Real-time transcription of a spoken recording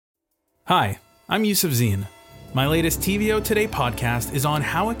Hi, I'm Yusuf Zine. My latest TVO Today podcast is on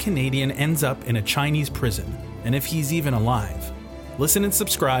how a Canadian ends up in a Chinese prison, and if he's even alive. Listen and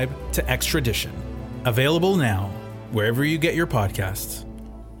subscribe to Extradition. Available now, wherever you get your podcasts.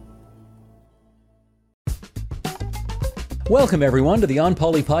 Welcome, everyone, to the On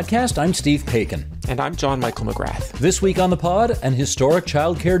Poly podcast. I'm Steve Paikin. And I'm John Michael McGrath. This week on the pod, an historic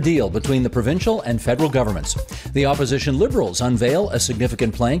childcare deal between the provincial and federal governments. The opposition Liberals unveil a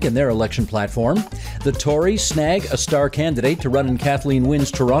significant plank in their election platform. The Tories snag a star candidate to run in Kathleen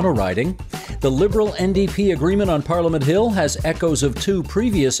Wynne's Toronto riding. The Liberal NDP agreement on Parliament Hill has echoes of two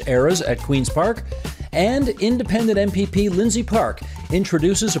previous eras at Queen's Park. And independent MPP Lindsay Park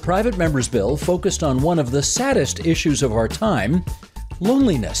introduces a private member's bill focused on one of the saddest issues of our time,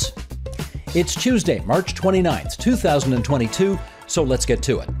 loneliness. It's Tuesday, March 29th, 2022, so let's get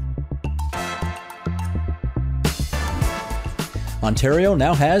to it. Ontario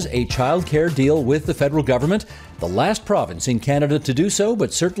now has a childcare deal with the federal government, the last province in Canada to do so,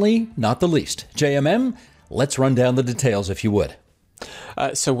 but certainly not the least. JMM, let's run down the details if you would.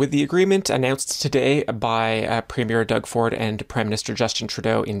 So with the agreement announced today by Premier Doug Ford and Prime Minister Justin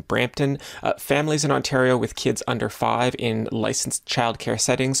Trudeau in Brampton, families in Ontario with kids under 5 in licensed childcare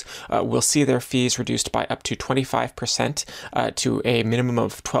settings will see their fees reduced by up to 25% to a minimum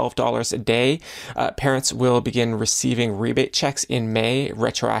of $12 a day. Parents will begin receiving rebate checks in May,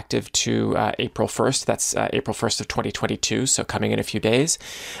 retroactive to April 1st. That's April 1st of 2022, so coming in a few days.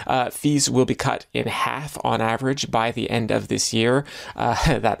 Fees will be cut in half on average by the end of this year.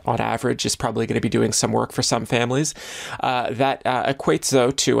 That on average is probably going to be doing some work for some families. That equates,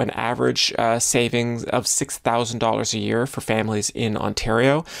 though, to an average savings of $6,000 a year for families in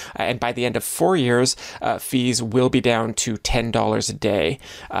Ontario. And by the end of 4 years, fees will be down to $10 a day.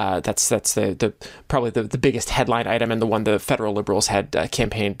 That's the probably the biggest headline item and the one the federal Liberals had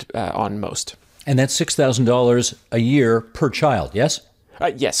campaigned on most. And that's $6,000 a year per child, yes?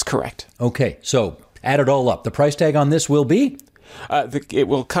 Yes, correct. Okay, so add it all up. The price tag on this will be? It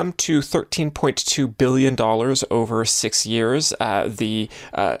will come to $13.2 billion over 6 years. The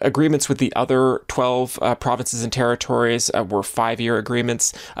agreements with the other 12 provinces and territories were 5-year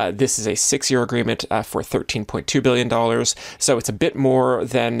agreements. This is a 6-year agreement for $13.2 billion. So it's a bit more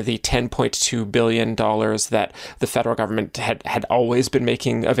than the $10.2 billion that the federal government had always been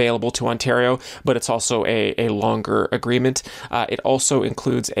making available to Ontario, but it's also a longer agreement. It also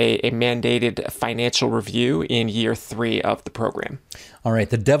includes a mandated financial review in year 3 of the program. All right,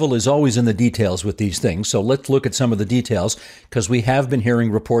 the devil is always in the details with these things, so let's look at some of the details, because we have been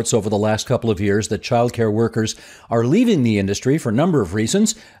hearing reports over the last couple of years that childcare workers are leaving the industry for a number of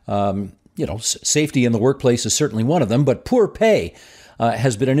reasons. Safety in the workplace is certainly one of them, but poor pay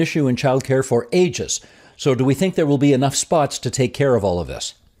has been an issue in childcare for ages. So do we think there will be enough spots to take care of all of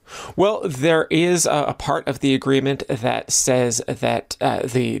this? Well, there is a part of the agreement that says that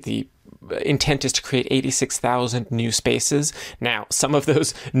the intent is to create 86,000 new spaces. Now, some of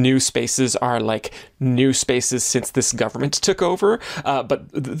those new spaces are like new spaces since this government took over, but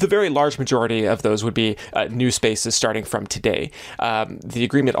the very large majority of those would be new spaces starting from today. The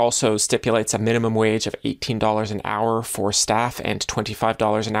agreement also stipulates a minimum wage of $18 an hour for staff and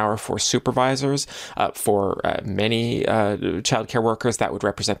 $25 an hour for supervisors. For many childcare workers, that would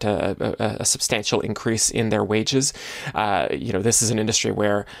represent a substantial increase in their wages. This is an industry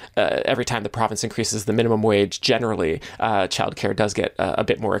where every time the province increases the minimum wage, generally, childcare does get a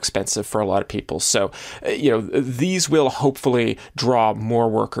bit more expensive for a lot of people. So, these will hopefully draw more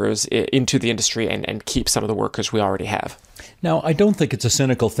workers into the industry and keep some of the workers we already have. Now, I don't think it's a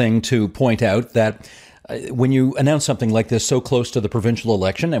cynical thing to point out that when you announce something like this so close to the provincial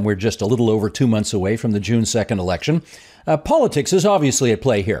election, and we're just a little over 2 months away from the June 2nd election, politics is obviously at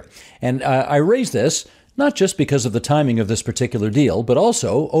play here. And I raise this not just because of the timing of this particular deal, but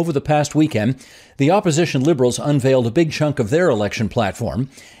also over the past weekend, the opposition Liberals unveiled a big chunk of their election platform.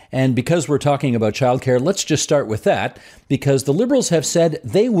 And because we're talking about childcare, let's just start with that, because the Liberals have said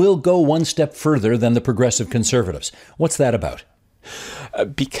they will go one step further than the Progressive Conservatives. What's that about?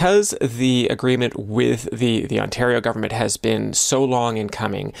 Because the agreement with the Ontario government has been so long in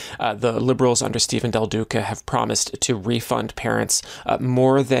coming, the Liberals under Stephen Del Duca have promised to refund parents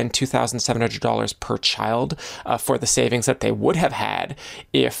more than $2,700 per child for the savings that they would have had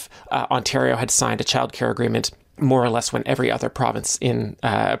if Ontario had signed a childcare agreement more or less when every other province and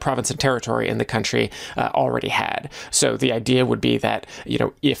territory in the country already had. So the idea would be that,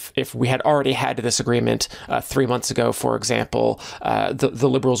 if we had already had this agreement 3 months ago, for example, the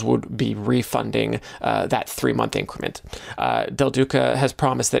Liberals would be refunding that 3-month increment. Del Duca has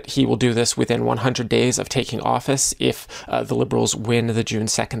promised that he will do this within 100 days of taking office if the Liberals win the June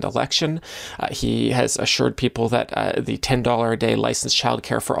 2nd election. He has assured people that the $10 a day licensed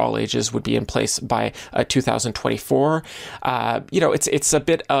childcare for all ages would be in place by 2024. It's a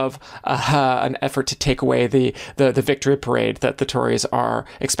bit of an effort to take away the victory parade that the Tories are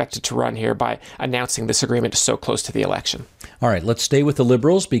expected to run here by announcing this agreement so close to the election. All right, let's stay with the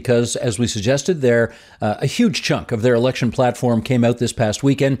Liberals because, as we suggested, a huge chunk of their election platform came out this past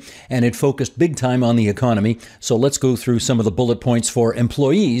weekend, and it focused big time on the economy. So let's go through some of the bullet points for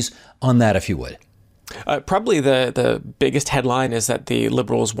employees on that, if you would. Probably the biggest headline is that the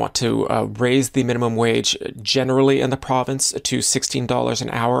Liberals want to raise the minimum wage generally in the province to $16 an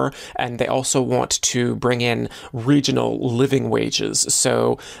hour, and they also want to bring in regional living wages.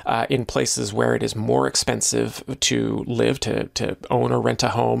 So in places where it is more expensive to live, to own or rent a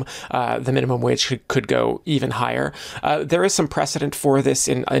home, the minimum wage could go even higher. There is some precedent for this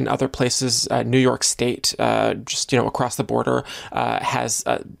in other places. New York State, across the border, has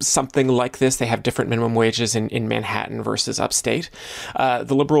something like this. They have different minimum wages in Manhattan versus upstate.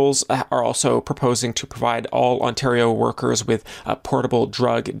 The Liberals are also proposing to provide all Ontario workers with portable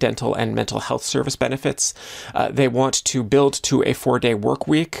drug, dental, and mental health service benefits. They want to build to a 4-day work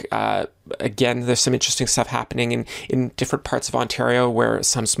week. Again, there's some interesting stuff happening in different parts of Ontario where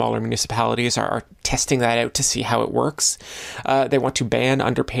some smaller municipalities are testing that out to see how it works. They want to ban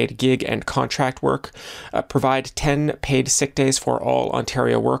underpaid gig and contract work, provide 10 paid sick days for all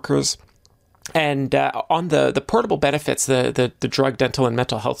Ontario workers. And on the portable benefits, the drug, dental, and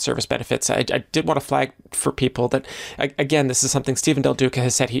mental health service benefits, I did want to flag for people that, again, this is something Stephen Del Duca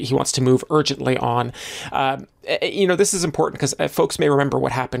has said he wants to move urgently on. This is important because folks may remember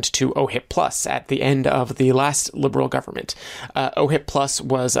what happened to OHIP Plus at the end of the last Liberal government. OHIP Plus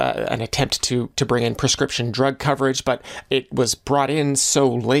was an attempt to bring in prescription drug coverage, but it was brought in so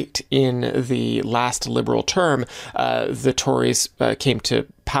late in the last Liberal term, the Tories came to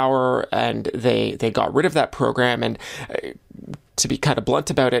power and they got rid of that program. And to be kind of blunt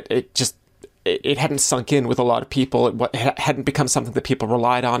about it, it hadn't sunk in with a lot of people. It hadn't become something that people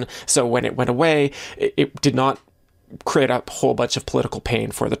relied on. So when it went away, it did not create a whole bunch of political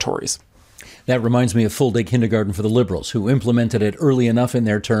pain for the Tories. That reminds me of full-day kindergarten for the Liberals, who implemented it early enough in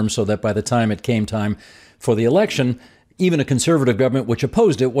their term so that by the time it came time for the election, even a Conservative government which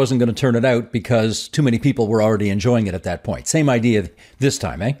opposed it wasn't going to turn it out because too many people were already enjoying it at that point. Same idea this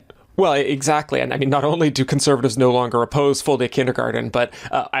time, eh? Well, exactly. And I mean, not only do Conservatives no longer oppose full-day kindergarten, but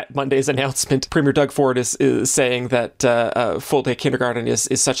at Monday's announcement, Premier Doug Ford is saying that full-day kindergarten is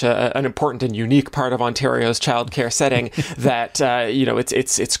such an important and unique part of Ontario's childcare setting that,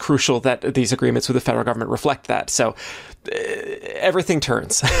 it's crucial that these agreements with the federal government reflect that. So everything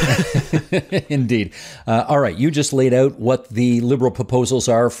turns. Indeed. All right. You just laid out what the Liberal proposals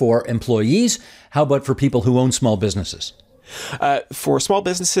are for employees. How about for people who own small businesses? For small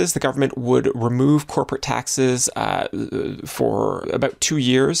businesses, the government would remove corporate taxes for about 2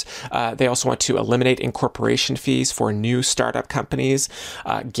 years. They also want to eliminate incorporation fees for new startup companies,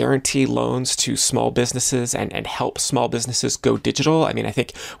 guarantee loans to small businesses, and help small businesses go digital. I mean, I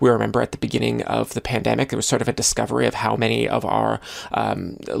think we remember at the beginning of the pandemic, there was sort of a discovery of how many of our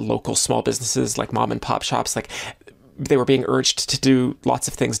local small businesses, like mom and pop shops, they were being urged to do lots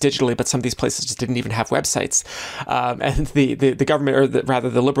of things digitally, but some of these places just didn't even have websites. And the government, or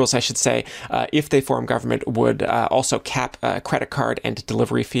rather the Liberals, I should say, if they form government, would also cap credit card and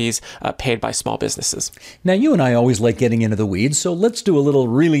delivery fees paid by small businesses. Now, you and I always like getting into the weeds, so let's do a little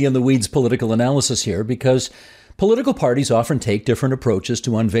really in the weeds political analysis here, because political parties often take different approaches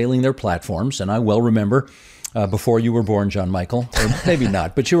to unveiling their platforms, and I well remember before you were born, John Michael, or maybe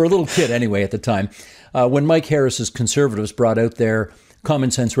not, but you were a little kid anyway at the time, when Mike Harris's Conservatives brought out their Common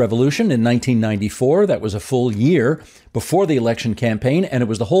Sense Revolution in 1994. That was a full year before the election campaign, and it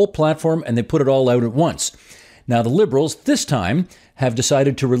was the whole platform, and they put it all out at once. Now, the Liberals this time have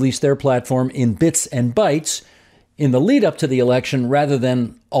decided to release their platform in bits and bytes in the lead up to the election rather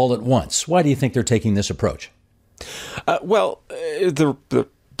than all at once. Why do you think they're taking this approach? The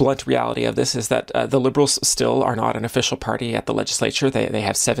blunt reality of this is that the Liberals still are not an official party at the legislature. They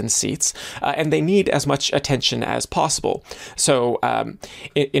have 7 seats, and they need as much attention as possible. So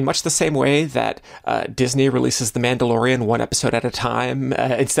in much the same way that Disney releases The Mandalorian one episode at a time,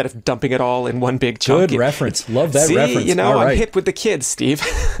 instead of dumping it all in one big chunk. Good reference. Love that reference. You know, all I'm right. hip with the kids, Steve.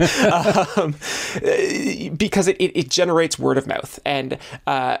 Because it generates word of mouth. And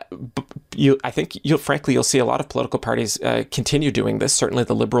I think you'll see a lot of political parties continue doing this. Certainly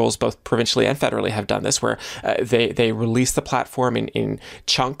the Liberals, both provincially and federally, have done this, where they release the platform in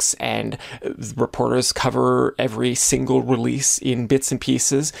chunks, and reporters cover every single release in bits and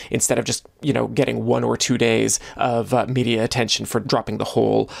pieces, instead of just, getting 1 or 2 days of media attention for dropping the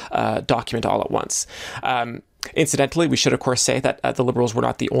whole document all at once. Incidentally, we should, of course, say that the Liberals were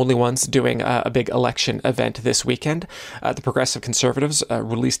not the only ones doing a big election event this weekend. The Progressive Conservatives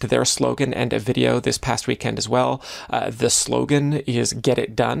released their slogan and a video this past weekend as well. The slogan is "Get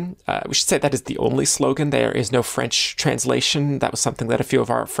It Done." We should say that is the only slogan. There is no French translation. That was something that a few of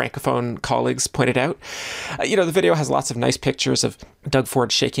our Francophone colleagues pointed out. The video has lots of nice pictures of Doug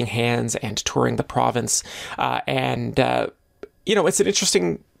Ford shaking hands and touring the province. It's an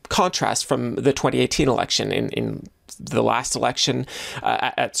interesting contrast from the 2018 election. In the last election,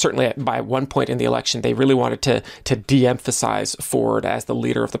 certainly by one point in the election, they really wanted to de-emphasize Ford as the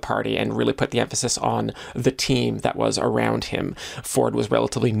leader of the party and really put the emphasis on the team that was around him. Ford was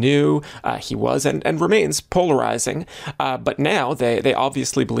relatively new. He was and remains polarizing. But now they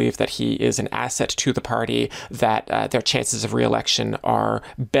obviously believe that he is an asset to the party, that their chances of re-election are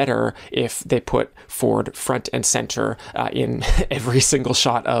better if they put Ford front and center in every single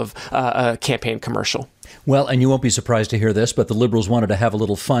shot of a campaign commercial. Well, and you won't be surprised to hear this, but the Liberals wanted to have a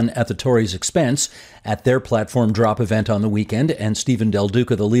little fun at the Tories' expense at their platform drop event on the weekend, and Stephen Del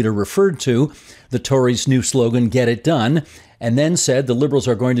Duca, the leader, referred to the Tories' new slogan, "Get It Done," and then said the Liberals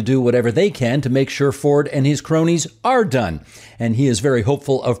are going to do whatever they can to make sure Ford and his cronies are done. And he is very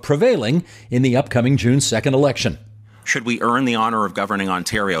hopeful of prevailing in the upcoming June 2nd election. Should we earn the honor of governing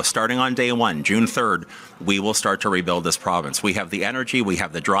Ontario, starting on day 1, June 3rd, we will start to rebuild this province. We have the energy, we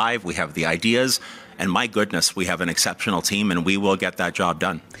have the drive, we have the ideas, and my goodness, we have an exceptional team, and we will get that job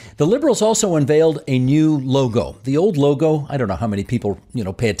done. The Liberals also unveiled a new logo. The old logo, I don't know how many people,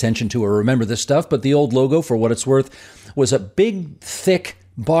 pay attention to or remember this stuff, but the old logo, for what it's worth, was a big, thick,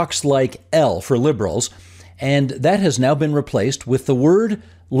 box-like L for Liberals, and that has now been replaced with the word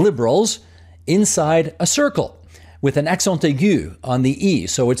Liberals inside a circle, with an accent aigu on the E,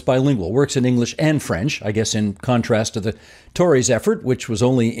 so it's bilingual, works in English and French, I guess in contrast to the Tories' effort, which was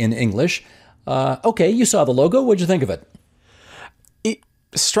only in English. Okay, you saw the logo. What'd you think of it? It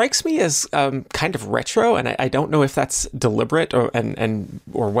strikes me as kind of retro, and I don't know if that's deliberate or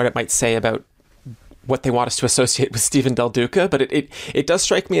what it might say about what they want us to associate with Stephen Del Duca, but it does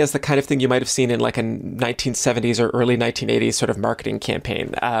strike me as the kind of thing you might have seen in like a 1970s or early 1980s sort of marketing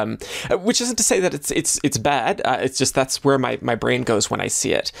campaign, which isn't to say that it's bad. It's just that's where my brain goes when I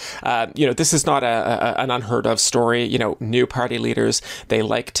see it. This is not an unheard of story. New party leaders, they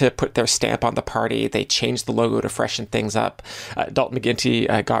like to put their stamp on the party. They change the logo to freshen things up. Dalton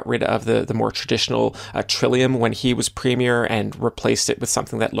McGuinty got rid of the more traditional trillium when he was premier and replaced it with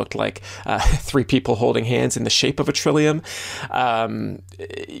something that looked like 3 people holding hands in the shape of a trillium.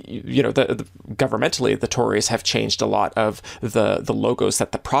 Governmentally, the Tories have changed a lot of the logos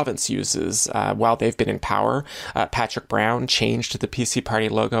that the province uses while they've been in power. Patrick Brown changed the PC Party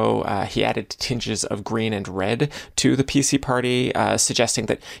logo. He added tinges of green and red to the PC Party, suggesting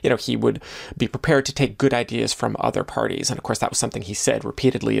that he would be prepared to take good ideas from other parties. And of course, that was something he said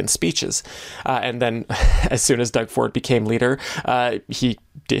repeatedly in speeches. And then, as soon as Doug Ford became leader, he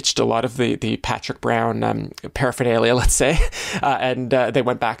ditched a lot of the Patrick Brown paraphernalia, let's say, and they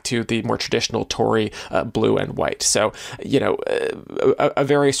went back to the more traditional Tory blue and white. So, a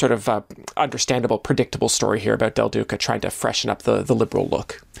very sort of understandable, predictable story here about Del Duca trying to freshen up the Liberal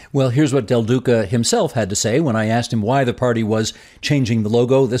look. Well, here's what Del Duca himself had to say when I asked him why the party was changing the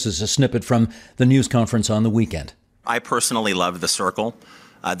logo. This is a snippet from the news conference on the weekend. I personally love the circle.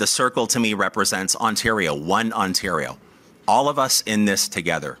 The circle to me represents Ontario, one Ontario. All of us in this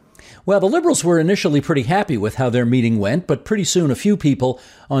together. Well, the Liberals were initially pretty happy with how their meeting went, but pretty soon a few people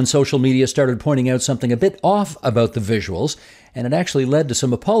on social media started pointing out something a bit off about the visuals, and it actually led to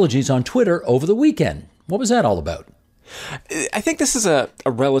some apologies on Twitter over the weekend. What was that all about? I think this is a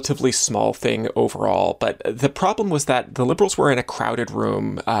relatively small thing overall, but the problem was that the Liberals were in a crowded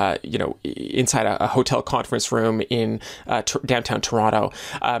room, inside a hotel conference room in downtown Toronto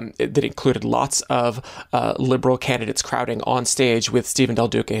that included lots of Liberal candidates crowding on stage with Stephen Del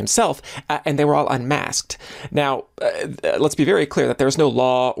Duca himself, and they were all unmasked. Now, let's be very clear that there's no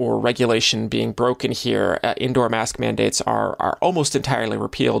law or regulation being broken here. Indoor mask mandates are almost entirely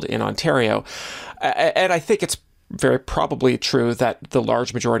repealed in Ontario, and I think it's very probably true that the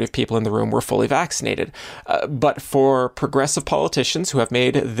large majority of people in the room were fully vaccinated. But for progressive politicians who have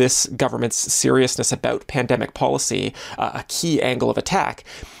made this government's seriousness about pandemic policy a key angle of attack,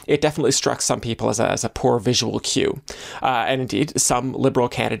 it definitely struck some people as a poor visual cue. And indeed, some Liberal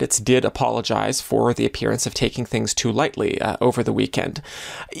candidates did apologize for the appearance of taking things too lightly over the weekend.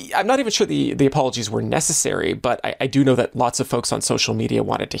 I'm not even sure the apologies were necessary, but I do know that lots of folks on social media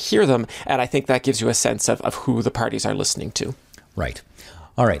wanted to hear them, and I think that gives you a sense of who the parties are listening to. Right.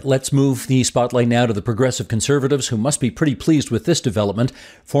 All right, let's move the spotlight now to the Progressive Conservatives, who must be pretty pleased with this development.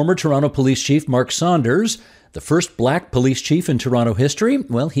 Former Toronto Police Chief Mark Saunders, the first black police chief in Toronto history,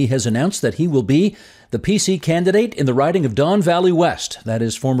 well, he has announced that he will be the PC candidate in the riding of Don Valley West. That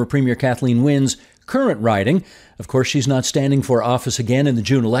is former Premier Kathleen Wynne's current riding. Of course, she's not standing for office again in the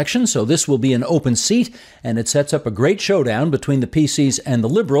June election, so this will be an open seat, and it sets up a great showdown between the PCs and the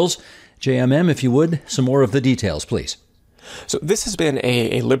Liberals. JMM, if you would, some more of the details, please. So this has been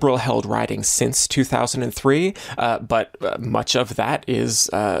a Liberal-held riding since 2003, but much of that is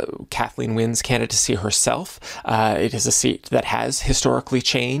Kathleen Wynne's candidacy herself. It is a seat that has historically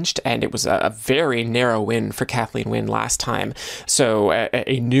changed, and it was a very narrow win for Kathleen Wynne last time. So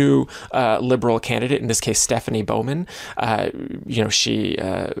a new Liberal candidate, in this case Stephanie Bowman, she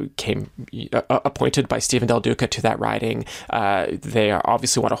came appointed by Stephen Del Duca to that riding. They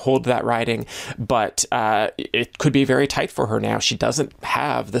obviously want to hold that riding, but it could be very tight for her now. She doesn't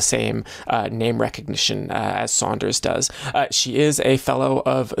have the same name recognition as Saunders does. She is a fellow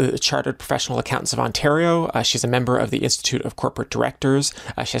of the Chartered Professional Accountants of Ontario. She's a member of the Institute of Corporate Directors.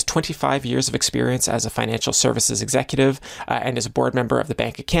 She has 25 years of experience as a financial services executive and is a board member of the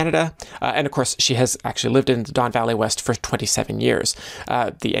Bank of Canada. And of course, she has actually lived in Don Valley West for 27 years.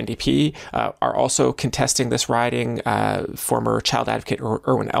 The NDP are also contesting this riding, former child advocate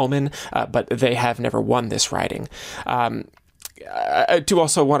Irwin Ellman, but they have never won this riding. I do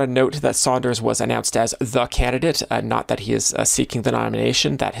also want to note that Saunders was announced as the candidate, not that he is seeking the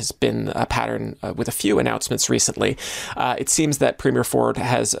nomination. That has been a pattern with a few announcements recently. It seems that Premier Ford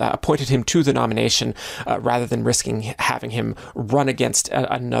has appointed him to the nomination rather than risking having him run against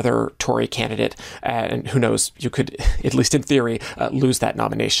another Tory candidate. And who knows, you could, at least in theory, lose that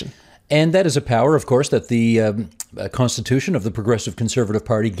nomination. And that is a power, of course, that the Constitution of the Progressive Conservative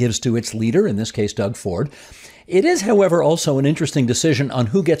Party gives to its leader, in this case, Doug Ford. It is, however, also an interesting decision on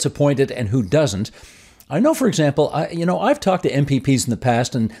who gets appointed and who doesn't. I know, for example, I've talked to MPPs in the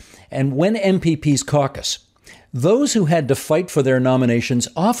past, and when MPPs caucus, those who had to fight for their nominations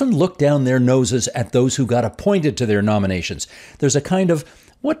often look down their noses at those who got appointed to their nominations. There's a kind of,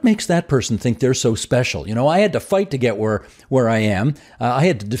 what makes that person think they're so special? I had to fight to get where I am. I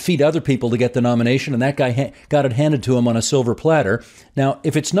had to defeat other people to get the nomination, and that guy got it handed to him on a silver platter. Now,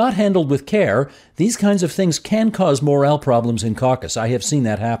 if it's not handled with care, these kinds of things can cause morale problems in caucus. I have seen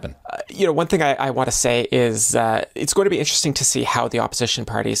that happen. One thing I want to say is it's going to be interesting to see how the opposition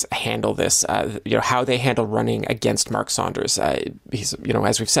parties handle this, how they handle running against Mark Saunders. He's,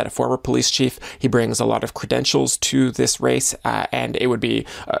 as we've said, a former police chief. He brings a lot of credentials to this race, and it would be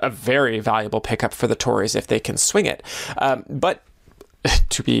a very valuable pickup for the Tories if they can swing it. But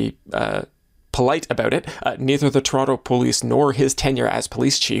to be polite about it, neither the Toronto Police nor his tenure as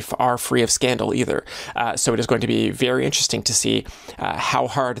police chief are free of scandal either. So it is going to be very interesting to see how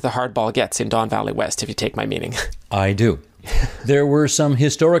hard the hardball gets in Don Valley West, if you take my meaning. I do. There were some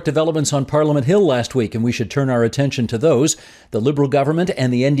historic developments on Parliament Hill last week, and we should turn our attention to those. The Liberal government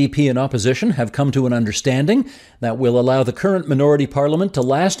and the NDP in opposition have come to an understanding that will allow the current minority parliament to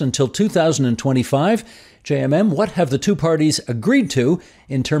last until 2025. JMM, what have the two parties agreed to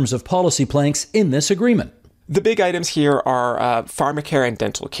in terms of policy planks in this agreement? The big items here are pharmacare and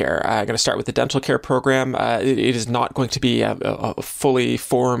dental care. I'm going to start with the dental care program. It is not going to be a fully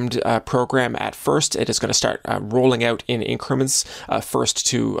formed program at first. It is going to start rolling out in increments, first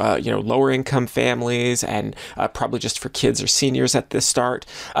to lower income families and probably just for kids or seniors at this start.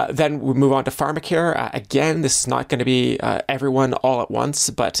 Then we move on to pharmacare. Again, this is not going to be everyone all at once,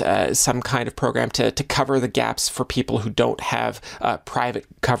 but some kind of program to cover the gaps for people who don't have private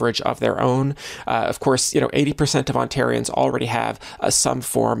coverage of their own. Of course, 80% of Ontarians already have some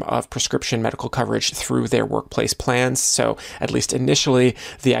form of prescription medical coverage through their workplace plans. So at least initially,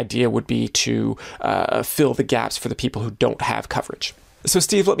 the idea would be to fill the gaps for the people who don't have coverage. So,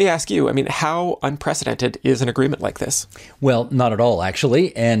 Steve, let me ask you, how unprecedented is an agreement like this? Well, not at all,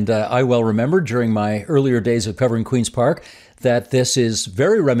 actually. And I well remember during my earlier days of covering Queen's Park that this is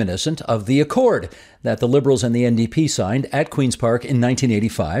very reminiscent of the Accord that the Liberals and the NDP signed at Queen's Park in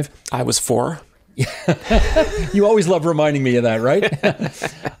 1985. I was 4. You always love reminding me of that, right?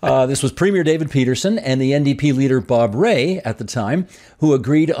 This was Premier David Peterson and the NDP leader Bob Rae at the time, who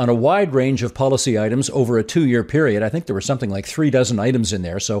agreed on a wide range of policy items over a 2-year period. I think there were something like 36 items in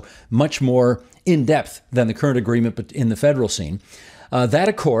there, so much more in-depth than the current agreement in the federal scene. That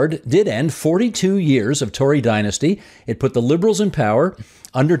accord did end 42 years of Tory dynasty. It put the Liberals in power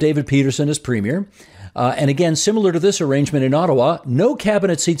under David Peterson as Premier. And again, similar to this arrangement in Ottawa, no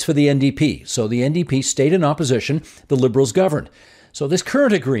cabinet seats for the NDP. So the NDP stayed in opposition, the Liberals governed. So this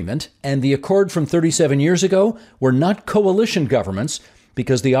current agreement and the accord from 37 years ago were not coalition governments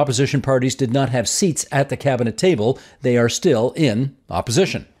because the opposition parties did not have seats at the cabinet table. They are still in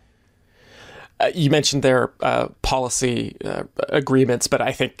opposition. You mentioned their policy agreements, but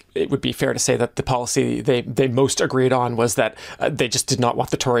I think it would be fair to say that the policy they most agreed on was that they just did not want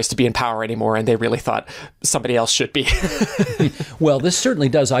the Tories to be in power anymore, and they really thought somebody else should be. Well, this certainly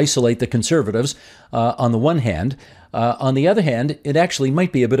does isolate the Conservatives on the one hand. On the other hand, it actually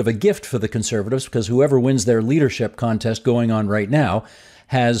might be a bit of a gift for the Conservatives because whoever wins their leadership contest going on right now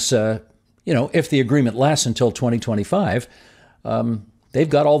has, if the agreement lasts until 2025, they've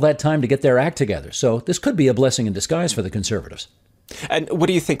got all that time to get their act together. So this could be a blessing in disguise for the Conservatives. And what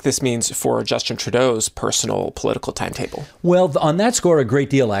do you think this means for Justin Trudeau's personal political timetable? Well, on that score, a great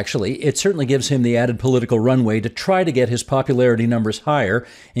deal, actually. It certainly gives him the added political runway to try to get his popularity numbers higher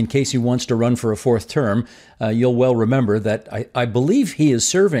in case he wants to run for a 4th term. You'll well remember that I believe he is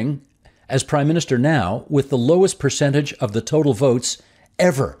serving as Prime Minister now with the lowest percentage of the total votes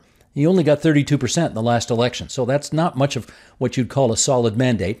ever. He only got 32% in the last election, so that's not much of what you'd call a solid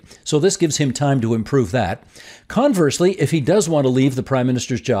mandate. So this gives him time to improve that. Conversely, if he does want to leave the Prime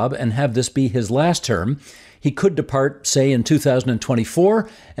Minister's job and have this be his last term, he could depart, say, in 2024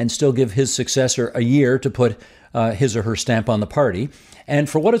 and still give his successor a year to put his or her stamp on the party. And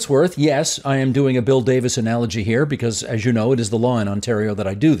for what it's worth, yes, I am doing a Bill Davis analogy here because, as you know, it is the law in Ontario that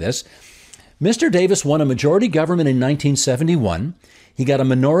I do this. Mr. Davis won a majority government in 1971. He got a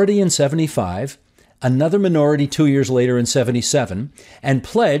minority in 75, another minority 2 years later in 77, and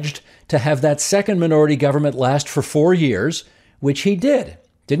pledged to have that second minority government last for 4 years, which he did.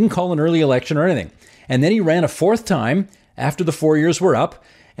 Didn't call an early election or anything. And then he ran a 4th time after the 4 years were up,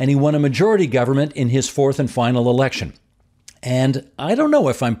 and he won a majority government in his 4th and final election. And I don't know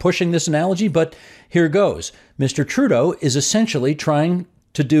if I'm pushing this analogy, but here goes. Mr. Trudeau is essentially trying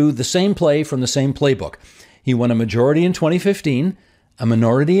to do the same play from the same playbook. He won a majority in 2015, a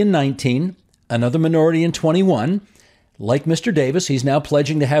minority in 19, another minority in 21. Like Mr. Davis, he's now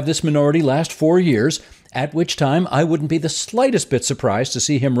pledging to have this minority last 4 years, at which time I wouldn't be the slightest bit surprised to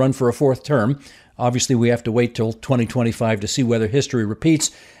see him run for a 4th term. Obviously, we have to wait till 2025 to see whether history repeats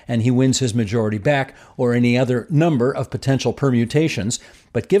and he wins his majority back or any other number of potential permutations.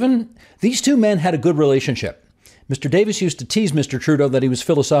 But given these two men had a good relationship, Mr. Davis used to tease Mr. Trudeau that he was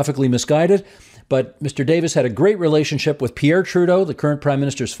philosophically misguided, but Mr. Davis had a great relationship with Pierre Trudeau, the current Prime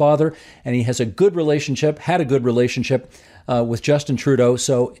Minister's father, and he had a good relationship with Justin Trudeau.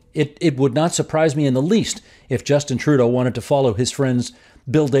 So it would not surprise me in the least if Justin Trudeau wanted to follow his friend's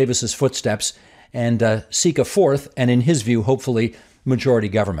Bill Davis's footsteps and seek a 4th, and in his view, hopefully, majority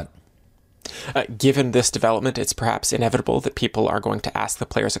government. Given this development, it's perhaps inevitable that people are going to ask the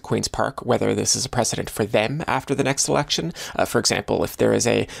players at Queen's Park whether this is a precedent for them after the next election. For example, if there is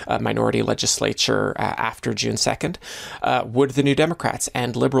a minority legislature after June 2nd, would the New Democrats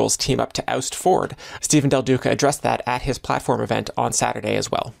and Liberals team up to oust Ford? Stephen Del Duca addressed that at his platform event on Saturday as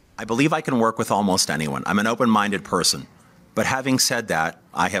well. I believe I can work with almost anyone. I'm an open-minded person. But having said that,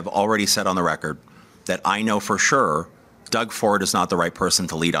 I have already said on the record that I know for sure Doug Ford is not the right person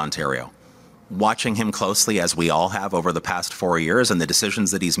to lead Ontario. Watching him closely, as we all have over the past 4 years, and the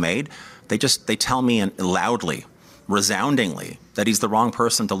decisions that he's made, they tell me loudly, resoundingly, that he's the wrong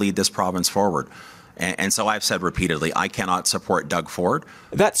person to lead this province forward. And so I've said repeatedly, I cannot support Doug Ford.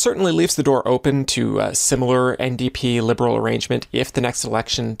 That certainly leaves the door open to a similar NDP Liberal arrangement if the next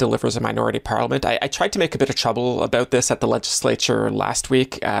election delivers a minority parliament. I tried to make a bit of trouble about this at the legislature last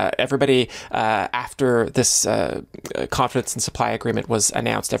week. Everybody, after this confidence and supply agreement was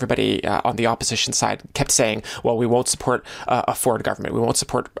announced, everybody on the opposition side kept saying, well, we won't support a Ford government. We won't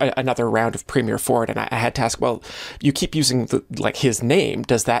support another round of Premier Ford. And I had to ask, well, you keep using his name.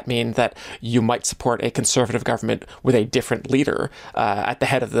 Does that mean that you might support a Conservative government with a different leader at the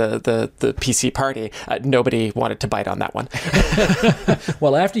head of the PC party? Nobody wanted to bite on that one.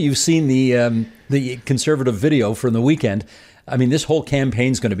 Well, after you've seen the Conservative video from the weekend, I mean, this whole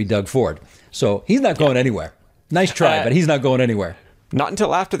campaign's going to be Doug Ford. So he's not going anywhere. Nice try, but he's not going anywhere. Not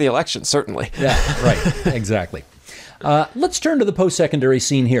until after the election, certainly. Yeah, right. Exactly. Let's turn to the post-secondary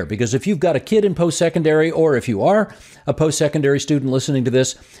scene here, because if you've got a kid in post-secondary, or if you are a post-secondary student listening to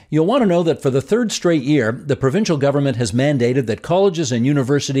this, you'll want to know that for the third straight year, the provincial government has mandated that colleges and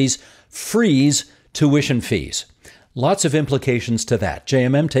universities freeze tuition fees. Lots of implications to that.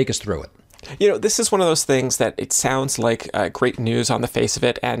 JMM, take us through it. This is one of those things that it sounds like great news on the face of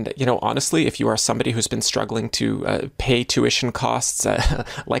it. And, honestly, if you are somebody who's been struggling to pay tuition costs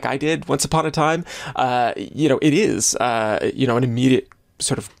like I did once upon a time, it is, an immediate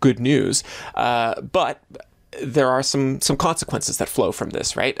sort of good news. But there are some consequences that flow from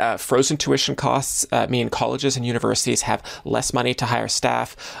this, right? Frozen tuition costs mean colleges and universities have less money to hire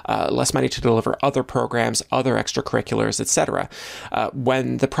staff, less money to deliver other programs, other extracurriculars, etc.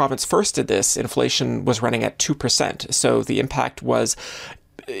 When the province first did this, inflation was running at 2%. So the impact was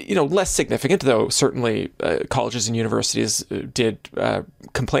less significant, though certainly colleges and universities did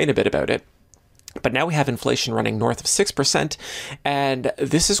complain a bit about it. But now we have inflation running north of 6%, and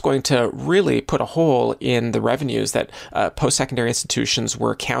this is going to really put a hole in the revenues that post-secondary institutions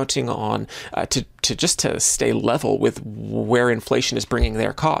were counting on to stay level with where inflation is bringing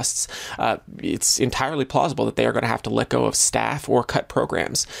their costs. It's entirely plausible that they are going to have to let go of staff or cut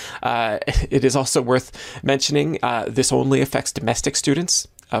programs. It is also worth mentioning this only affects domestic students.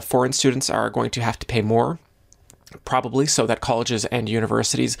 Foreign students are going to have to pay more, probably so that colleges and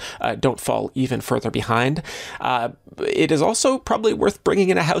universities don't fall even further behind. It is also probably worth bringing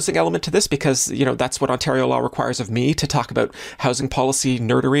in a housing element to this because, that's what Ontario law requires of me, to talk about housing policy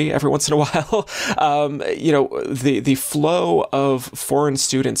nerdery every once in a while. The flow of foreign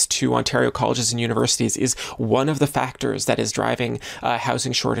students to Ontario colleges and universities is one of the factors that is driving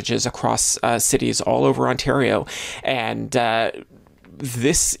housing shortages across cities all over Ontario. And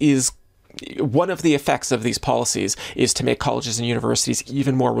this is one of the effects of these policies is to make colleges and universities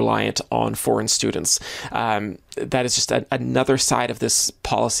even more reliant on foreign students. That is just another side of this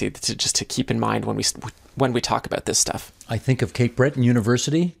policy to keep in mind when we talk about this stuff. I think of Cape Breton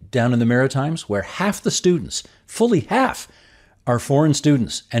University down in the Maritimes, where half the students, fully half, are foreign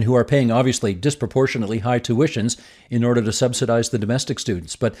students and who are paying obviously disproportionately high tuitions in order to subsidize the domestic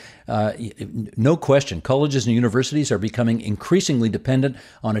students. But no question, colleges and universities are becoming increasingly dependent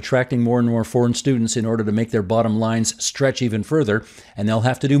on attracting more and more foreign students in order to make their bottom lines stretch even further. And they'll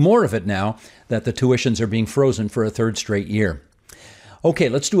have to do more of it now that the tuitions are being frozen for a third straight year. Okay,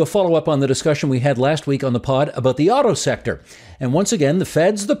 let's do a follow-up on the discussion we had last week on the pod about the auto sector. And once again, the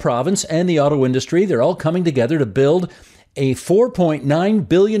feds, the province, and the auto industry, they're all coming together to build a $4.9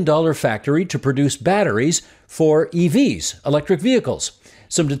 billion factory to produce batteries for EVs, electric vehicles.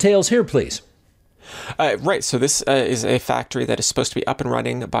 Some details here, please. Right. So this is a factory that is supposed to be up and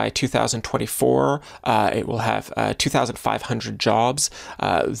running by 2024. It will have 2,500 jobs.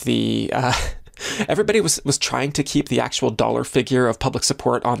 Everybody was trying to keep the actual dollar figure of public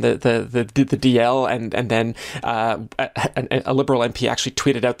support on the DL, and then a Liberal MP actually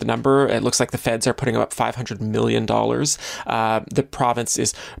tweeted out the number. It looks like the feds are putting up $500 million. The province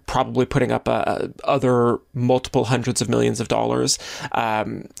is probably putting up other multiple hundreds of millions of dollars.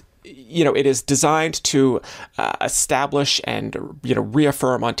 It is designed to establish and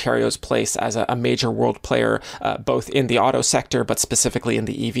reaffirm Ontario's place as a major world player, both in the auto sector, but specifically in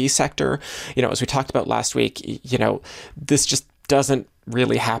the EV sector. As we talked about last week, this just doesn't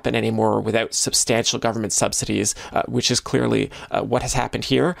really happen anymore without substantial government subsidies, which is clearly what has happened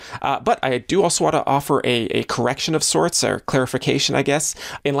here. But I do also want to offer a correction of sorts, or clarification, I guess.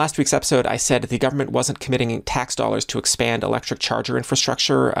 In last week's episode, I said the government wasn't committing tax dollars to expand electric charger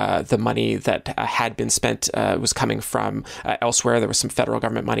infrastructure. The money that had been spent was coming from elsewhere. There was some federal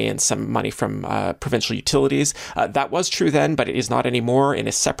government money and some money from provincial utilities. That was true then, but it is not anymore. In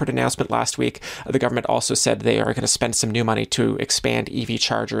a separate announcement last week, the government also said they are going to spend some new money to expand EV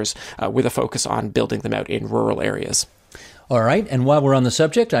chargers with a focus on building them out in rural areas. All right. And while we're on the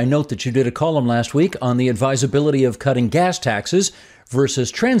subject, I note that you did a column last week on the advisability of cutting gas taxes versus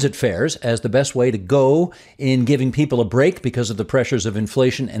transit fares as the best way to go in giving people a break because of the pressures of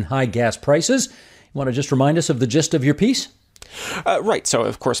inflation and high gas prices. You want to just remind us of the gist of your piece? Right. So,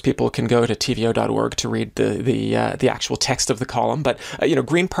 of course, people can go to tvo.org to read the actual text of the column. But,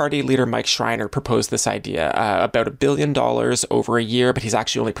 Green Party leader Mike Schreiner proposed this idea about $1 billion over a year, but he's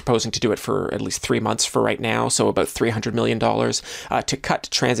actually only proposing to do it for at least 3 months for right now. So about $300 million to cut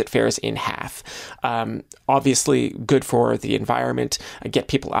transit fares in half. Obviously, good for the environment, get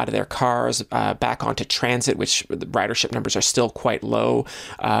people out of their cars, back onto transit, which the ridership numbers are still quite low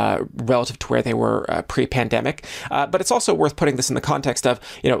relative to where they were pre-pandemic. But it's also worth putting this in the context of,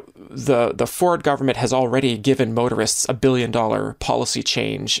 the Ford government has already given motorists $1 billion policy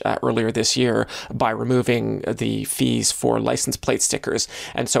change earlier this year by removing the fees for license plate stickers.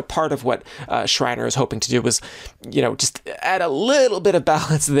 And so part of what Schreiner is hoping to do was, just add a little bit of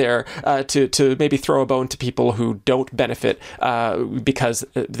balance there to maybe throw a bone to people who don't benefit because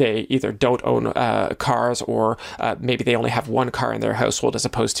they either don't own cars or maybe they only have one car in their household as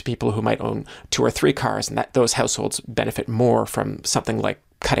opposed to people who might own 2 or 3 cars, and that those households benefit more from something like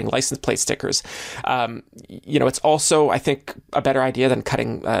cutting license plate stickers. It's also, I think, a better idea than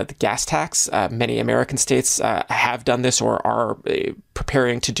cutting the gas tax. Many American states have done this or are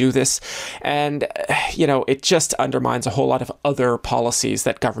preparing to do this. And, it just undermines a whole lot of other policies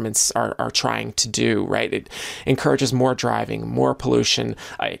that governments are trying to do, right? It encourages more driving, more pollution,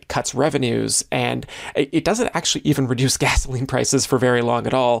 it cuts revenues, and it doesn't actually even reduce gasoline prices for very long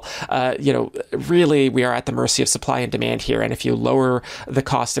at all. Really, we are at the mercy of supply and demand here. And if you lower the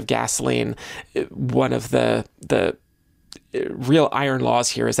cost of gasoline, one of the real iron laws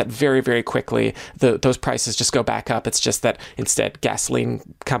here is that very, very quickly those prices just go back up. It's just that instead gasoline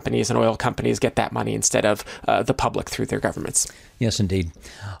companies and oil companies get that money instead of the public through their governments. Yes, indeed.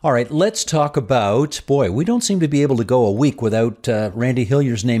 All right, let's talk about, we don't seem to be able to go a week without Randy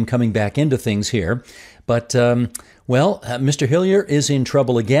Hillier's name coming back into things here. But, Mr. Hillier is in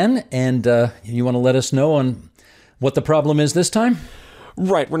trouble again, and you want to let us know on what the problem is this time?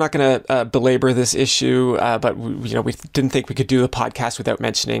 Right. We're not going to belabor this issue, but we didn't think we could do the podcast without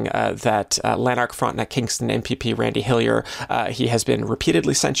mentioning that Lanark Frontenac Kingston MPP Randy Hillier, he has been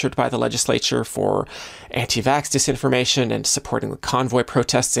repeatedly censured by the legislature for anti-vax disinformation and supporting the convoy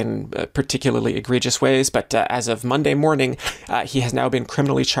protests in particularly egregious ways. But as of Monday morning, he has now been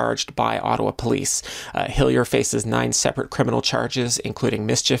criminally charged by Ottawa police. Hillier faces 9 separate criminal charges, including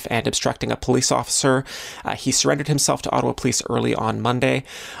mischief and obstructing a police officer. He surrendered himself to Ottawa police early on Monday.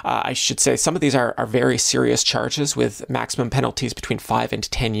 I should say some of these are very serious charges with maximum penalties between 5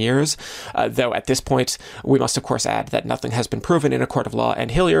 and 10 years, though at this point we must of course add that nothing has been proven in a court of law,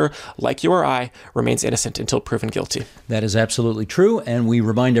 and Hillier, like you or I, remains innocent until proven guilty. That is absolutely true, and we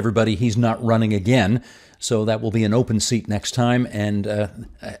remind everybody he's not running again. So that will be an open seat next time. And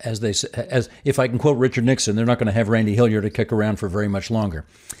as if I can quote Richard Nixon, they're not going to have Randy Hillier to kick around for very much longer.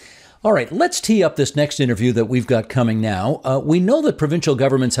 All right, let's tee up this next interview that we've got coming now. We know that provincial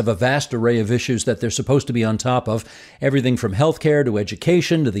governments have a vast array of issues that they're supposed to be on top of, everything from healthcare to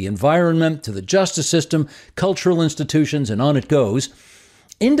education to the environment to the justice system, cultural institutions, and on it goes.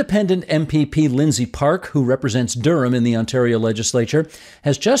 Independent MPP Lindsay Park, who represents Durham in the Ontario legislature,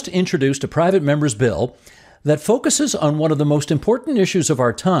 has just introduced a private member's bill that focuses on one of the most important issues of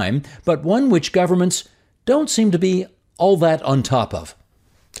our time, but one which governments don't seem to be all that on top of.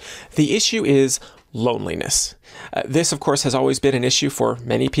 The issue is loneliness. This, of course, has always been an issue for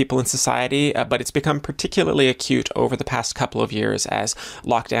many people in society, but it's become particularly acute over the past couple of years as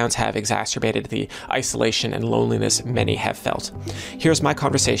lockdowns have exacerbated the isolation and loneliness many have felt. Here's my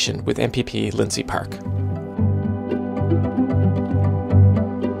conversation with MPP Lindsay Park.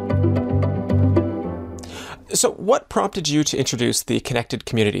 So what prompted you to introduce the Connected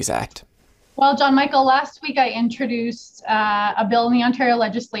Communities Act? Well, John Michael, last week I introduced a bill in the Ontario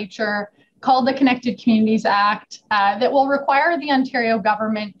legislature called the Connected Communities Act that will require the Ontario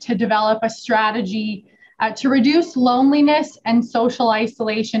government to develop a strategy to reduce loneliness and social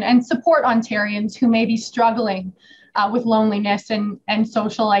isolation and support Ontarians who may be struggling with loneliness and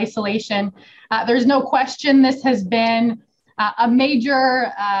social isolation. There's no question this has been a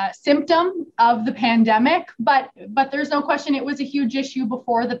major symptom of the pandemic, but there's no question it was a huge issue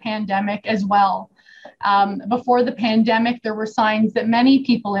before the pandemic as well. Before the pandemic, there were signs that many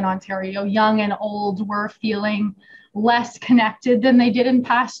people in Ontario, young and old, were feeling less connected than they did in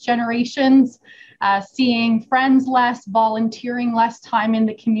past generations, seeing friends less, volunteering less time in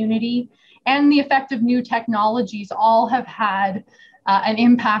the community, and the effect of new technologies all have had an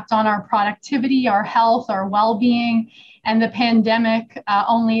impact on our productivity, our health, our well-being, and the pandemic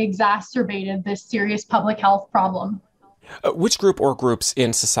only exacerbated this serious public health problem. Which group or groups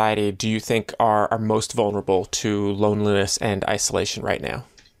in society do you think are most vulnerable to loneliness and isolation right now?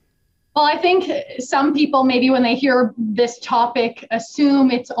 Well, I think some people, maybe when they hear this topic, assume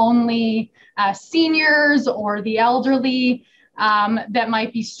it's only seniors or the elderly that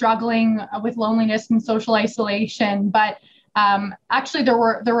might be struggling with loneliness and social isolation. But actually, there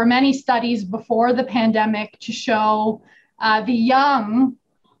were many studies before the pandemic to show the young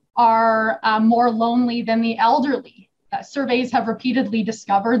are more lonely than the elderly. Surveys have repeatedly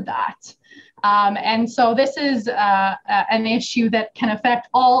discovered that. And so this is an issue that can affect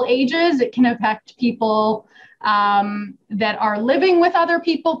all ages. It can affect people that are living with other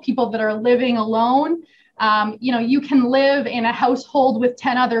people, people that are living alone. You can live in a household with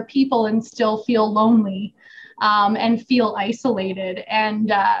 10 other people and still feel lonely and feel isolated.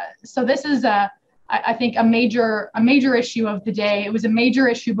 And so this is I think a major issue of the day. It was a major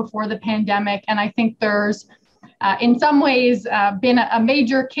issue before the pandemic. And I think there's in some ways been a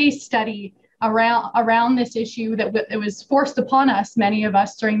major case study around this issue that it was forced upon us, many of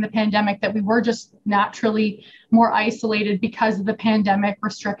us during the pandemic, that we were just naturally more isolated because of the pandemic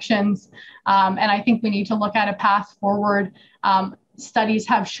restrictions. And I think we need to look at a path forward. Studies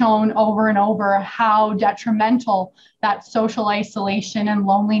have shown over and over how detrimental that social isolation and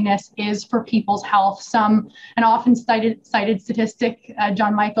loneliness is for people's health. An often cited statistic,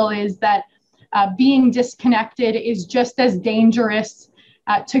 John Michael, is that being disconnected is just as dangerous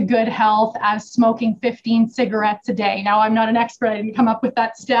to good health as smoking 15 cigarettes a day. Now, I'm not an expert. I didn't come up with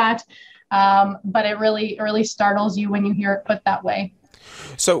that stat, but it really startles you when you hear it put that way.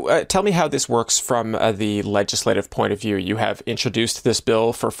 So tell me how this works from the legislative point of view. You have introduced this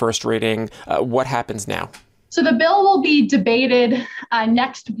bill for first reading. What happens now? So the bill will be debated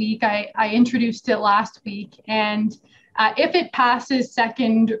next week. I introduced it last week, and if it passes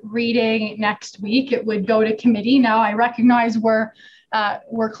second reading next week, it would go to committee. Now, I recognize we're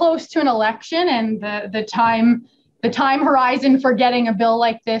close to an election, and the time horizon for getting a bill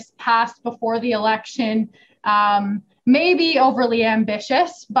like this passed before the election may be overly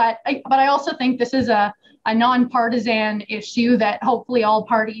ambitious. But I also think this is a nonpartisan issue that hopefully all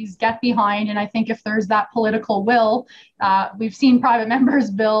parties get behind. And I think if there's that political will, we've seen private members'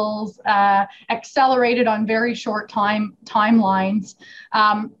 bills accelerated on very short timelines.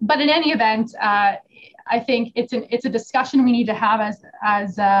 But in any event, I think it's a discussion we need to have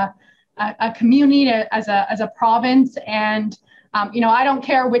as a community, as a province. And I don't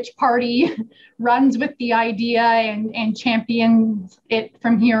care which party runs with the idea and champions it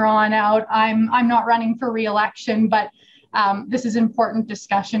from here on out. I'm not running for re-election, but this is important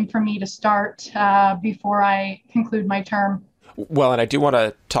discussion for me to start before I conclude my term. Well, and I do want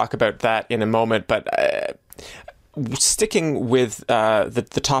to talk about that in a moment, but sticking with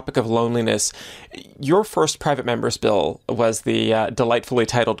the topic of loneliness, your first private member's bill was the delightfully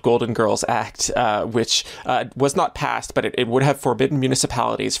titled Golden Girls Act, which was not passed, but it would have forbidden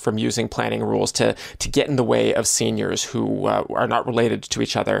municipalities from using planning rules to get in the way of seniors who are not related to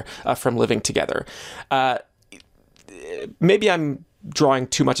each other from living together. Maybe I'm drawing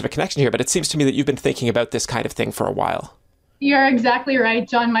too much of a connection here, but it seems to me that you've been thinking about this kind of thing for a while. You're exactly right,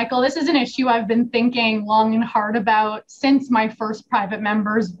 John Michael. This is an issue I've been thinking long and hard about since my first private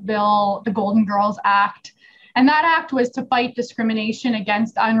member's bill, the Golden Girls Act. And that act was to fight discrimination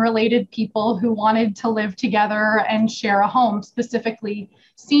against unrelated people who wanted to live together and share a home, specifically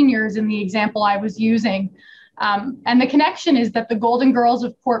seniors in the example I was using. And the connection is that the Golden Girls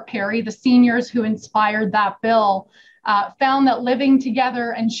of Port Perry, the seniors who inspired that bill, found that living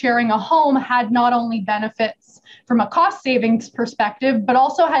together and sharing a home had not only benefits from a cost savings perspective, but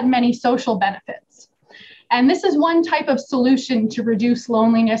also had many social benefits. And this is one type of solution to reduce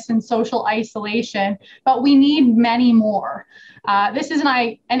loneliness and social isolation, but we need many more. This is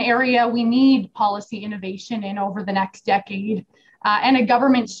an area we need policy innovation in over the next decade, and a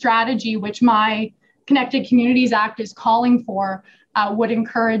government strategy, which my Connected Communities Act is calling for, would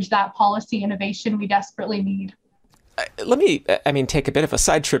encourage that policy innovation we desperately need. Let me, take a bit of a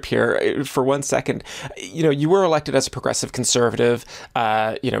side trip here for 1 second. You were elected as a progressive conservative.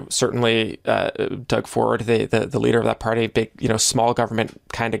 Certainly Doug Ford, the leader of that party, big, small government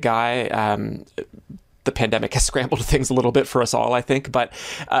kind of guy. The pandemic has scrambled things a little bit for us all, I think. But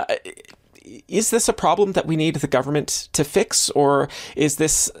is this a problem that we need the government to fix, or is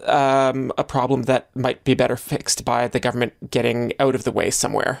this a problem that might be better fixed by the government getting out of the way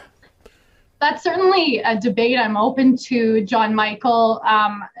somewhere? That's certainly a debate I'm open to, John Michael.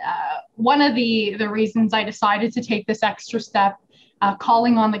 One of the reasons I decided to take this extra step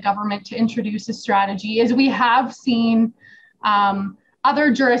calling on the government to introduce a strategy, is we have seen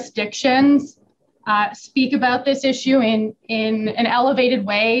other jurisdictions speak about this issue in an elevated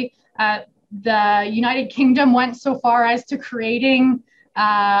way. The United Kingdom went so far as to creating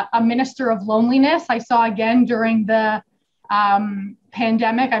a minister of loneliness. I saw again during the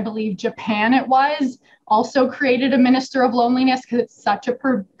pandemic, I believe Japan also created a minister of loneliness because it's such a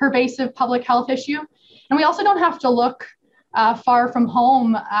pervasive public health issue. And we also don't have to look far from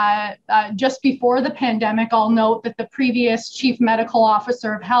home. Just before the pandemic, I'll note that the previous chief medical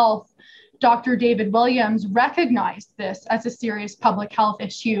officer of health, Dr. David Williams, recognized this as a serious public health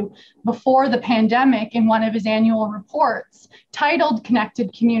issue before the pandemic in one of his annual reports titled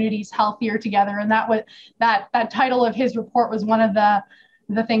Connected Communities Healthier Together. And that title of his report was one of the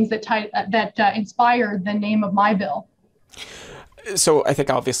things that inspired the name of my bill. So I think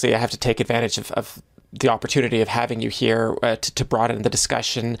obviously I have to take advantage of the opportunity of having you here to broaden the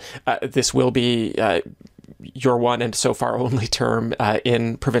discussion. This will be your one and so far only term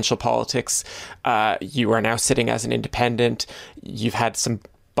in provincial politics. You are now sitting as an independent. You've had some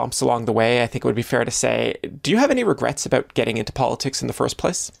bumps along the way, I think it would be fair to say. Do you have any regrets about getting into politics in the first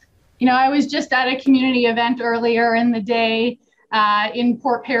place? I was just at a community event earlier in the day in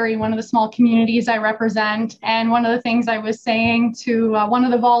Port Perry, one of the small communities I represent. And one of the things I was saying to one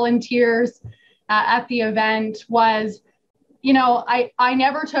of the volunteers at the event was, I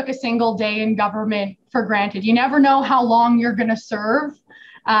never took a single day in government for granted. You never know how long you're going to serve.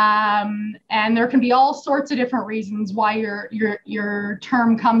 And there can be all sorts of different reasons why your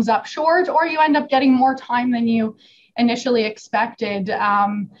term comes up short, or you end up getting more time than you initially expected.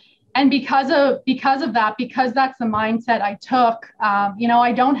 And because of that, because that's the mindset I took,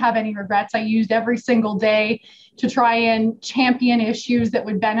 I don't have any regrets. I used every single day to try and champion issues that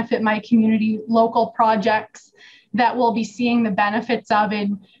would benefit my community, local projects that we'll be seeing the benefits of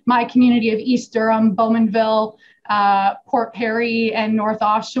in my community of East Durham, Bowmanville, Port Perry, and North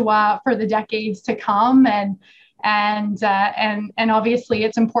Oshawa for the decades to come. And obviously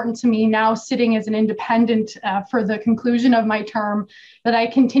it's important to me now, sitting as an independent for the conclusion of my term, that I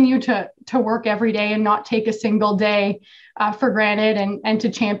continue to work every day and not take a single day for granted, and to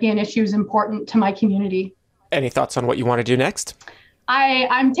champion issues important to my community. Any thoughts on what you want to do next?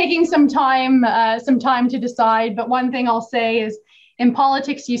 I'm taking some time to decide, but one thing I'll say is, in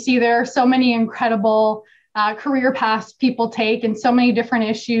politics, you see there are so many incredible career paths people take, and so many different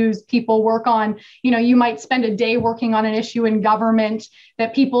issues people work on. You might spend a day working on an issue in government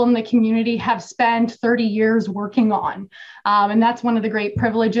that people in the community have spent 30 years working on. And that's one of the great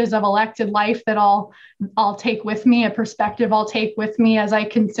privileges of elected life that I'll take with me, a perspective I'll take with me as I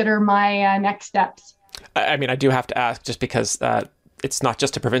consider my next steps. I mean, I do have to ask, just because it's not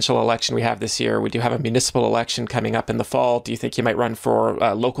just a provincial election we have this year. We do have a municipal election coming up in the fall. Do you think you might run for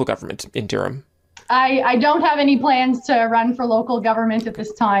local government in Durham? I don't have any plans to run for local government at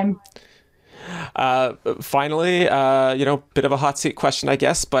this time. Finally, bit of a hot seat question, I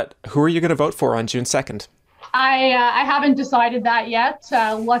guess, but who are you going to vote for on June 2nd? I haven't decided that yet.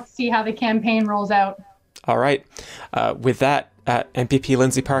 Let's see how the campaign rolls out. All right. With that, MPP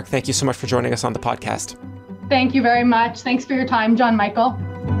Lindsay Park, thank you so much for joining us on the podcast. Thank you very much. Thanks for your time, John Michael.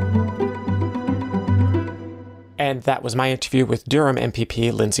 And that was my interview with Durham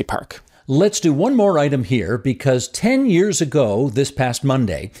MPP Lindsay Park. Let's do one more item here, because 10 years ago, this past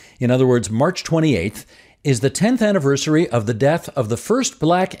Monday, in other words, March 28th, is the 10th anniversary of the death of the first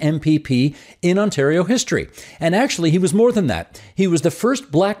black MPP in Ontario history. And actually, he was more than that. He was the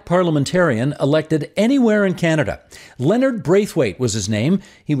first black parliamentarian elected anywhere in Canada. Leonard Braithwaite was his name.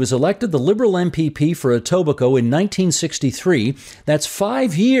 He was elected the Liberal MPP for Etobicoke in 1963. That's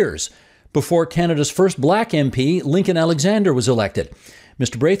 5 years before Canada's first black MP, Lincoln Alexander, was elected.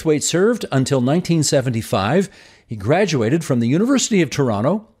 Mr. Braithwaite served until 1975. He graduated from the University of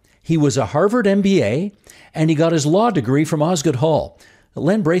Toronto. He was a Harvard MBA, and he got his law degree from Osgoode Hall.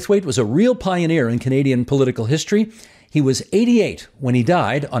 Len Braithwaite was a real pioneer in Canadian political history. He was 88 when he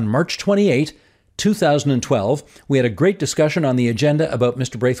died on March 28, 2012. We had a great discussion on the agenda about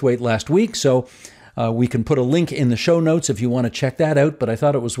Mr. Braithwaite last week, so we can put a link in the show notes if you want to check that out. But I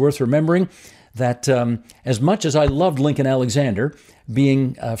thought it was worth remembering that as much as I loved Lincoln Alexander,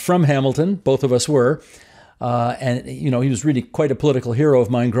 being from Hamilton, both of us were, and, he was really quite a political hero of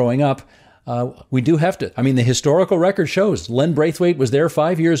mine growing up. We do have to, the historical record shows Len Braithwaite was there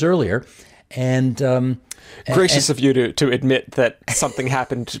 5 years earlier. And gracious of you to admit that something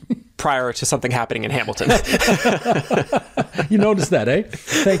happened prior to something happening in Hamilton. You noticed that, eh?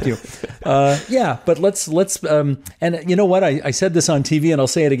 Thank you. But let's and you know what? I said this on TV and I'll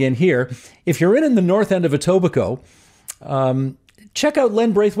say it again here. If you're in the north end of Etobicoke, check out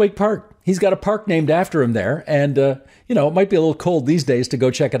Len Braithwaite Park. He's got a park named after him there. And, it might be a little cold these days to go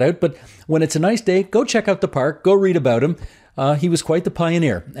check it out. But when it's a nice day, go check out the park. Go read about him. He was quite the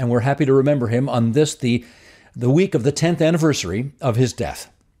pioneer. And we're happy to remember him on this, the week of the 10th anniversary of his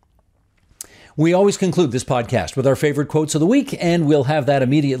death. We always conclude this podcast with our favorite quotes of the week, and we'll have that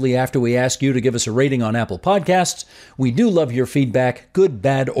immediately after we ask you to give us a rating on Apple Podcasts. We do love your feedback, good,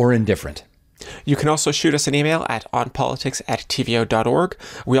 bad, or indifferent. You can also shoot us an email at onpolitics@tvo.org.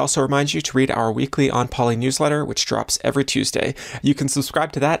 We also remind you to read our weekly On Poly newsletter, which drops every Tuesday. You can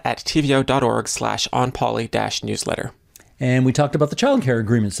subscribe to that at tvo.org/onpoly-newsletter. And we talked about the childcare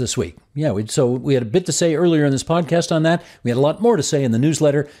agreements this week. Yeah, so we had a bit to say earlier in this podcast on that. We had a lot more to say in the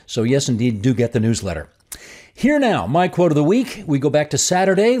newsletter. So yes, indeed, do get the newsletter. Here now, my quote of the week. We go back to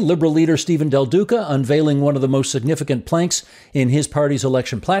Saturday. Liberal leader Stephen Del Duca unveiling one of the most significant planks in his party's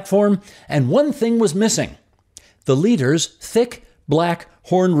election platform. And one thing was missing: the leader's thick, black,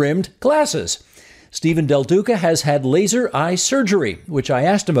 horn-rimmed glasses. Stephen Del Duca has had laser eye surgery, which I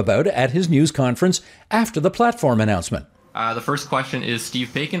asked him about at his news conference after the platform announcement. The first question is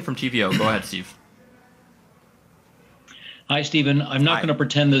Steve Bacon from TVO. Go ahead, Steve. Hi, Stephen. I'm not going to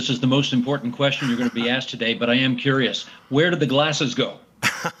pretend this is the most important question you're going to be asked today, but I am curious. Where did the glasses go?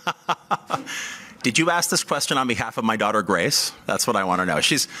 Did you ask this question on behalf of my daughter, Grace? That's what I want to know.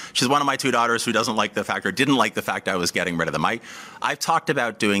 She's one of my two daughters who didn't like the fact I was getting rid of them. I've talked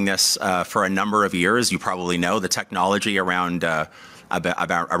about doing this for a number of years. You probably know the technology around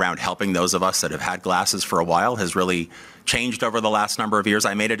helping those of us that have had glasses for a while has really changed over the last number of years.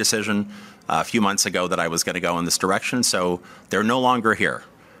 I made a decision a few months ago that I was going to go in this direction, so they're no longer here.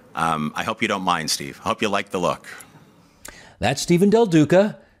 I hope you don't mind, Steve. I hope you like the look. That's Stephen Del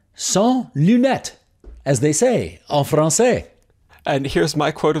Duca, sans lunettes, as they say en français. And here's my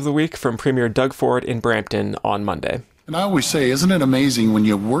quote of the week from Premier Doug Ford in Brampton on Monday. And I always say, isn't it amazing when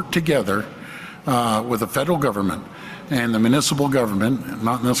you work together with the federal government and the municipal government,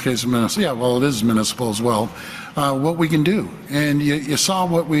 not in this case municipal, yeah, well, it is municipal as well, what we can do. And you saw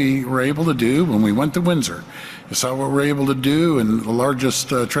what we were able to do when we went to Windsor. You saw what we were able to do in the largest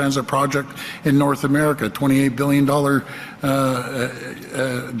transit project in North America, $28 billion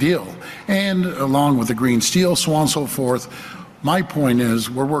deal. And along with the green steel, so on and so forth. My point is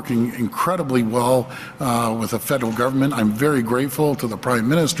we're working incredibly well with the federal government. I'm very grateful to the Prime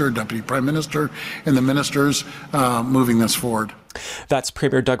Minister, Deputy Prime Minister, and the ministers moving this forward. That's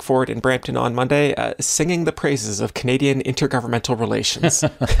Premier Doug Ford in Brampton on Monday, singing the praises of Canadian intergovernmental relations.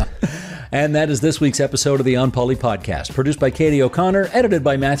 And that is this week's episode of the On Poly podcast, produced by Katie O'Connor, edited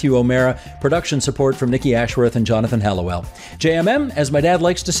by Matthew O'Mara, production support from Nikki Ashworth and Jonathan Hallowell. JMM, as my dad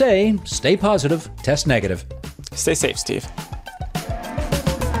likes to say, stay positive, test negative. Stay safe, Steve.